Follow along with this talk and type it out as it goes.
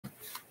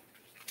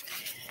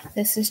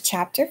This is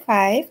Chapter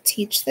 5,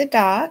 Teach the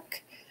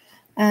Doc.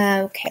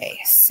 Okay,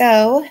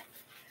 so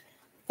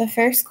the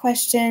first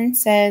question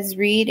says,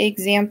 read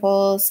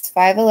examples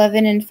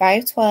 511 and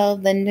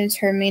 512, then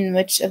determine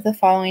which of the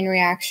following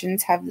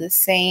reactions have the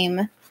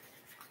same,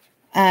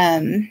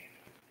 I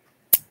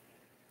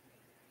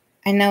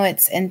know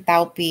it's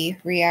enthalpy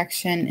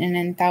reaction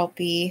and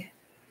enthalpy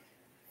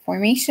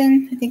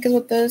formation, I think is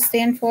what those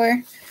stand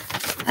for.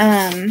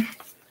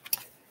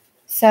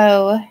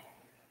 So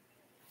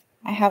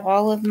I have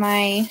all of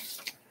my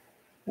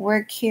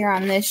work here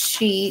on this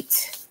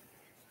sheet.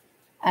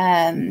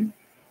 But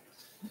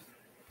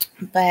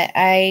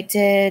I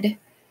did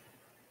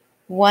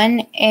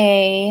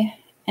 1A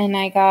and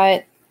I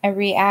got a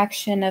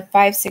reaction of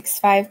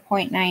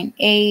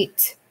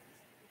 565.98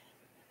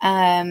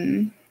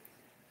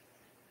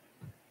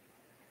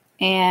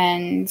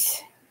 and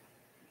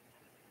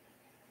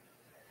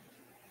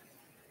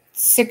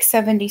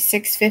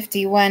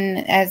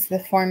 676.51 as the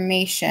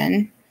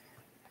formation.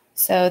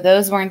 So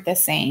those weren't the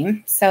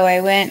same. So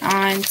I went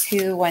on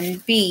to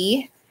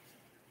 1B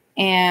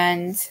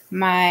and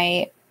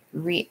my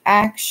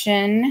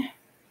reaction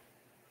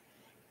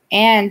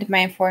and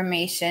my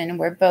formation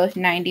were both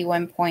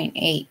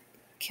 91.8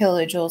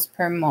 kilojoules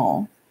per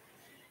mole.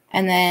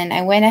 And then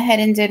I went ahead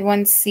and did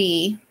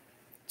 1C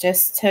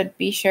just to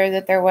be sure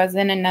that there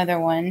wasn't another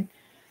one.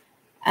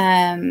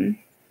 And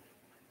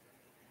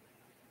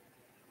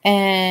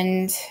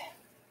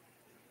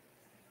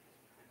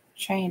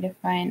trying to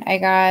find, I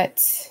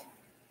got,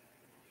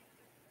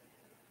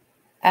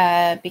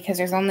 because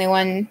there's only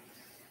one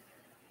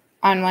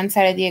on one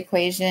side of the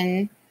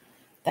equation,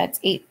 that's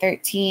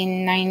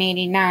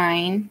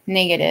 813,989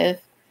 negative,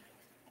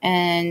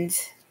 and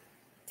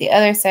the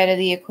other side of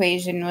the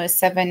equation was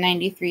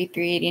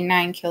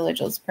 793,389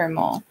 kilojoules per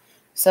mole.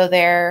 So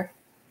they're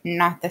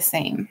not the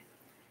same.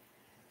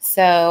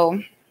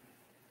 So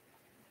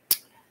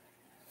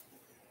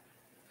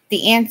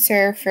the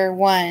answer for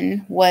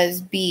one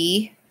was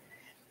B,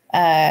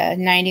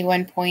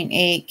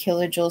 91.8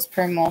 kilojoules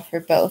per mole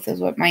for both is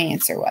what my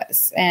answer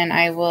was. And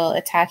I will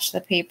attach the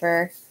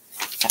paper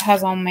that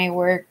has all my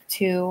work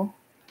to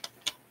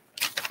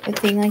the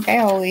thing like I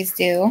always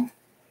do.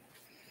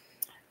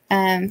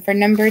 For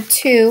number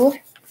 2,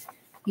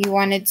 you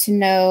wanted to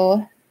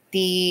know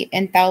the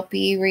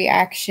enthalpy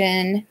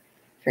reaction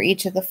for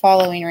each of the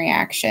following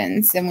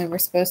reactions. And we were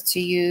supposed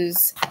to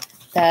use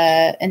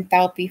the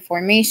enthalpy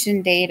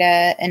formation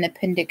data and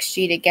Appendix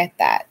G to get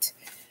that.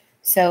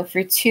 So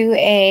for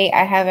 2A,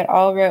 I have it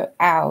all wrote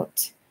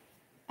out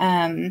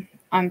on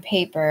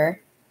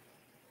paper,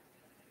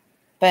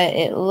 but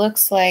it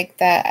looks like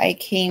that I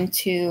came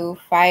to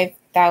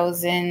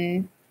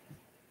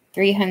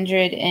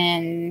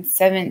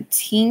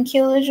 5,317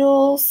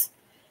 kilojoules.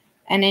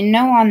 And I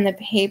know on the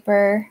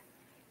paper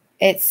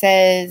it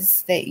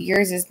says that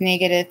yours is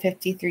negative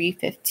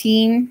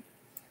 5,315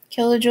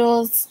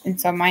 kilojoules. And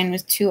so mine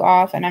was 2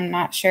 off, and I'm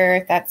not sure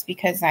if that's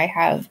because I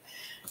have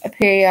a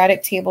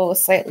periodic table with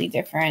slightly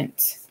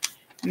different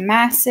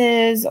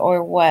masses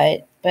or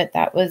what, but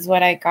that was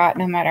what I got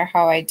no matter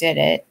how I did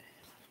it.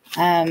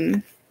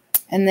 And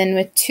then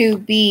with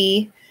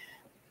 2B,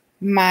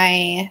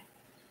 my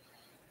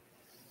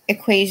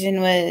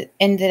equation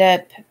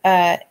ended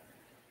up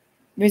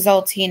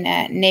resulting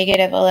at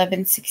negative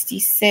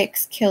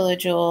 1166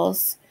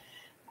 kilojoules,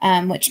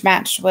 which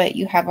matched what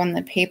you have on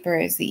the paper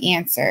as the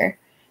answer.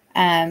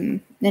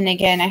 Then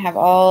again, I have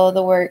all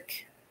the work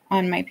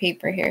on my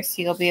paper here,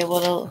 so you'll be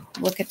able to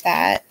look at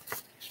that.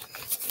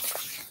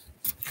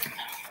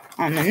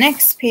 On the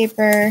next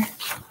paper,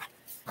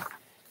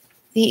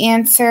 the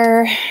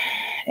answer,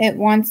 it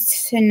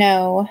wants to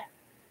know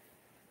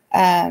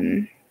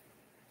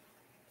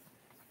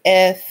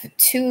if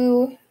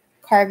 2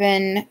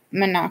 carbon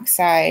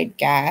monoxide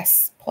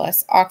gas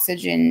plus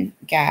oxygen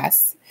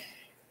gas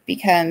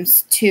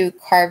becomes 2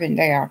 carbon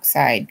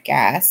dioxide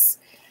gas,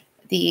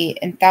 the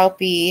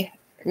enthalpy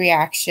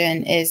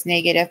reaction is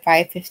negative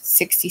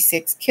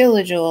 566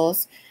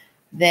 kilojoules,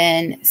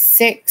 then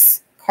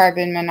 6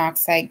 carbon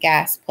monoxide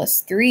gas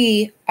plus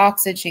 3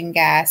 oxygen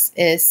gas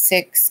is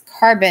 6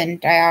 carbon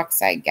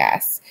dioxide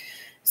gas.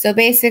 So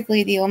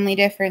basically the only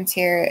difference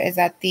here is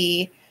that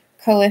the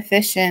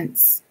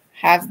coefficients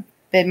have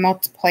been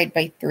multiplied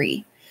by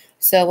 3.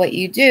 So what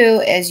you do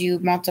is you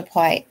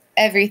multiply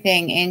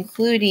everything,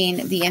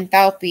 including the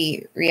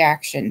enthalpy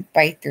reaction,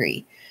 by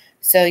 3.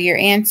 So your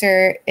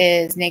answer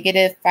is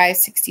negative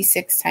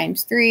 566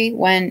 times 3,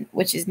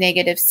 which is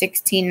negative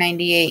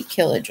 1698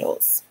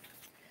 kilojoules.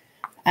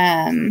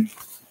 The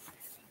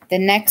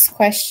next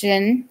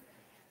question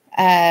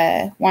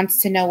wants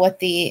to know what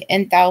the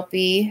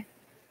enthalpy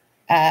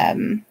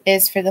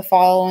is for the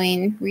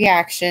following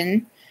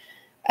reaction.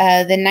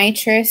 The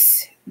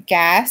nitrous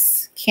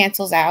gas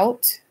cancels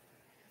out.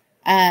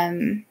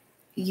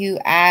 You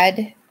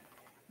add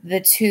the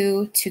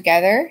 2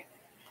 together.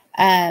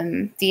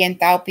 The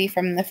enthalpy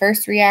from the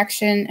first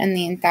reaction and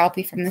the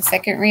enthalpy from the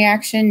second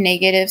reaction,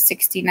 negative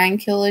 69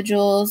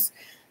 kilojoules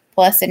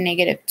plus a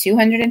negative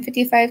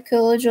 255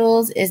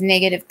 kilojoules is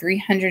negative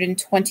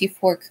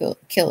 324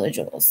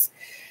 kilojoules.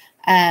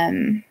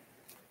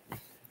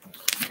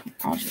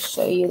 I'll just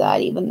show you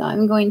that, even though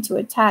I'm going to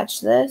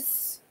attach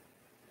this.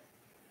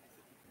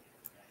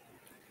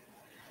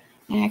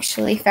 I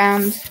actually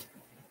found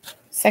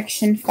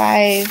section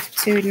 5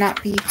 to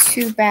not be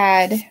too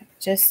bad,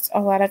 just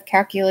a lot of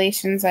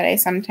calculations that I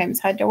sometimes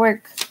had to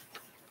work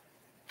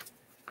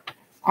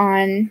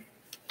on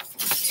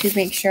to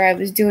make sure I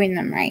was doing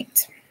them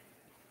right.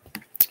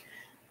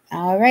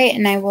 All right,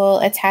 and I will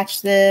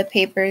attach the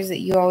papers that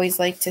you always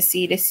like to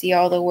see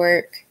all the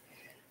work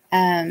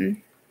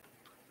when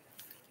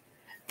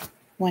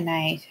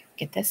I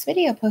get this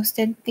video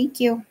posted. Thank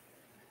you.